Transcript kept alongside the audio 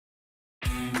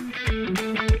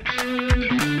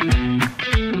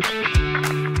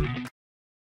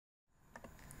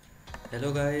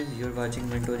Hello guys, you're watching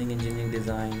Mentoring Engineering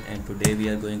Design, and today we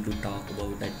are going to talk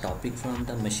about a topic from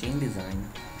the machine design,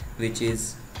 which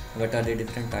is what are the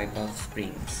different type of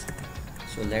springs.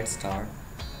 So let's start.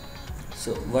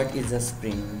 So what is a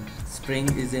spring?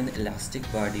 Spring is an elastic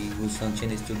body whose function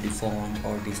is to deform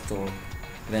or distort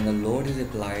when a load is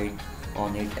applied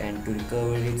on it and to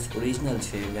recover its original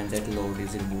shape when that load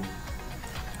is removed.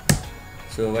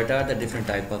 So what are the different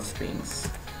type of springs?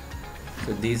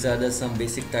 So these are some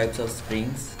basic types of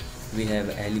springs. We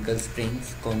have helical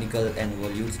springs, conical and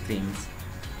volute springs,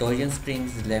 torsion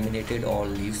springs, laminated or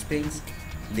leaf springs,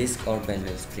 disc or bell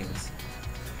springs.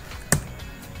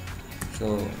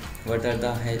 So what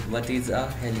is a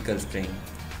helical spring?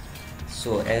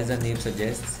 So as the name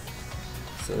suggests,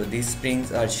 so these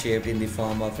springs are shaped in the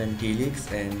form of an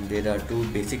helix, and there are two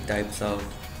basic types of.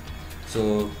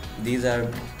 So these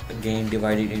are again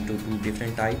divided into two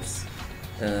different types.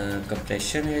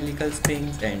 Compression helical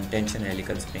springs and tension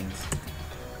helical springs.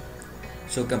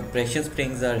 So compression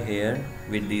springs are here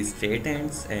with these straight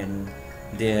ends, and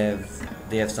they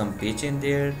have some pitch in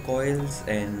their coils,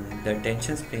 and the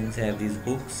tension springs have these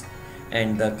hooks,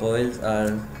 and the coils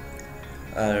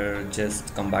are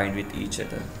just combined with each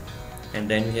other. And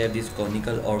then we have these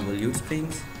conical or volute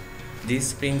springs. These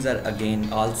springs are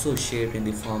again also shaped in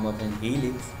the form of an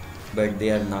helix, but they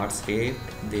are not straight.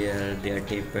 They are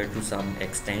tapered to some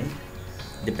extent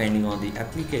depending on the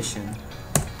application.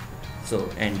 So,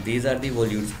 and these are the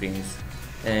volute springs,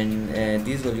 and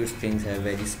these volute springs have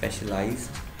very specialized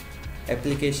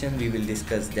application. We will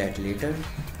discuss that later.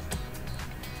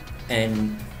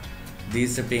 And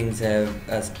these springs have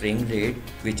a spring rate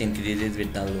which increases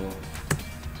with the load.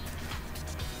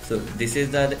 So this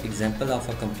is the example of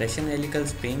a compression helical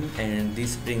spring, and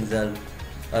these springs are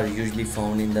usually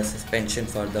found in the suspension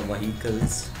for the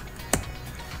vehicles.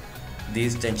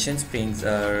 These tension springs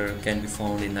can be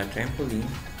found in a trampoline,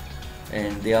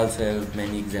 and they also have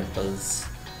many examples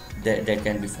that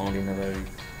can be found in our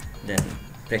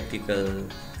practical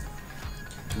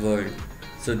world.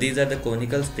 So these are the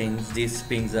conical springs. These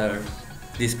springs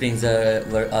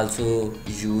were also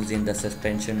used in the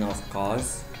suspension of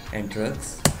cars and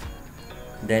trucks.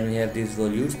 Then we have these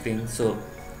volute springs. So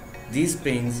these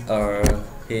springs are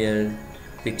here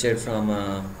pictured from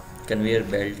a conveyor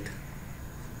belt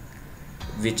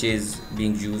which is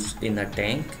being used in a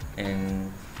tank,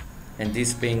 and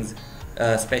these springs,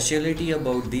 speciality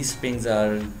about these springs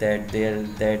are that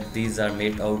these are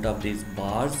made out of these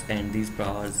bars, and these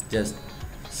bars just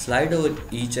slide over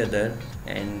each other,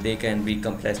 and they can be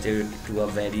compressed to a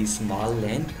very small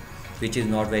length, which is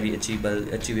not very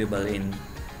achievable in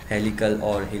helical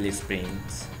or helix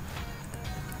springs.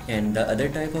 And the other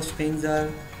type of springs are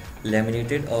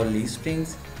laminated or leaf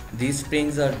springs. These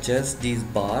springs are just these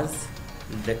bars,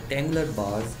 rectangular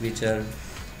bars, which are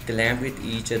clamped with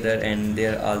each other, and they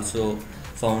are also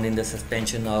found in the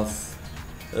suspension of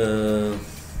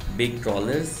big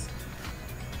trawlers,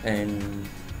 and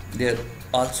they are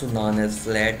also known as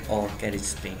flat or carriage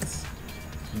springs.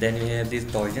 Then we have these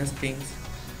torsion springs.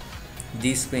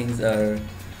 These springs are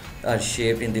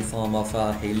shaped in the form of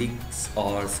a helix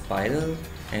or spiral,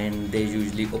 and they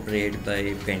usually operate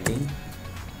by bending.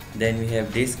 Then we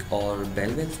have disc or bell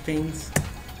springs.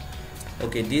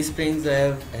 Okay, these springs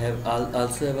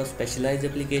also have a specialized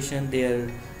application. They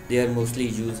are mostly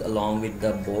used along with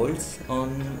the bolts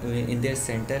in their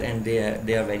center, and they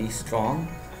are very strong,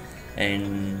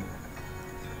 and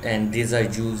these are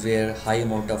used where high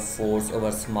amount of force over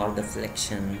small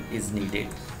deflection is needed.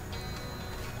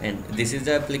 And this is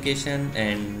the application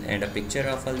and a picture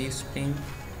of a leaf spring.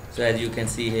 So as you can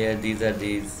see here, these are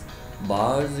these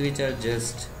bars which are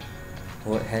just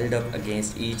held up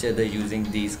against each other using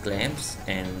these clamps,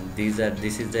 and this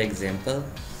is the example.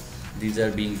 These are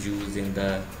being used in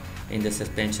the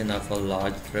suspension of a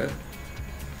large truck.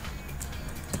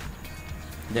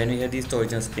 Then we have these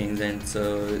torsion springs, and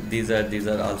so these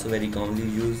are also very commonly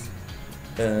used.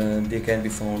 They can be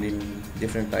found in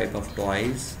different type of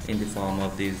toys in the form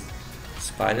of these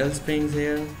spiral springs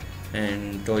here,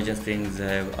 and torsion springs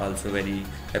have also very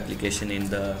application in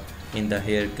the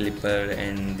hair clipper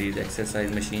and these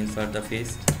exercise machines for the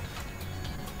face.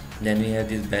 Then we have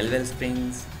these bell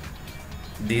springs.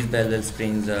 These bell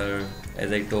springs are,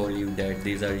 as I told you, that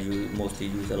these are mostly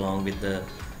used along with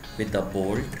the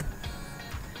bolt.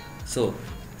 So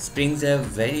springs have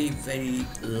very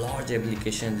large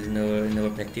applications in our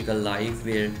practical life,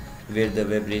 where the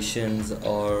vibrations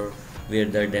or where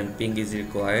the damping is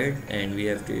required, and we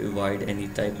have to avoid any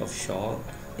type of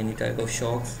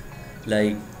shocks,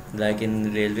 like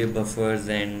in railway buffers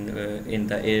and in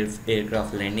the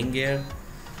aircraft landing gear.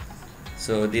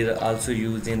 So they are also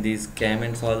used in these cam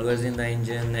and solvers in the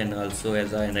engine, and also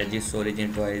as a energy storage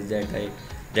in toys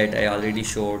that I already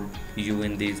showed you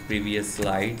in these previous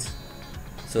slides.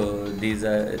 So these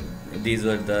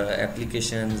were the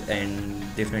applications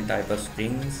and different type of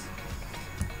springs.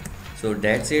 So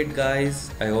that's it guys,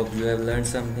 I hope you have learned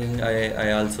something.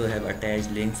 I also have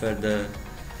attached link for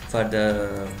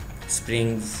the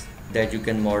springs that you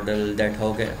can model, that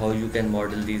how you can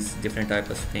model these different type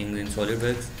of springs in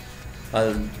SolidWorks.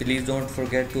 Please don't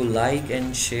forget to like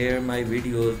and share my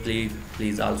videos.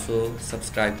 Please also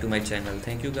subscribe to my channel.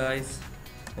 Thank you guys.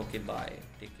 Okay, bye.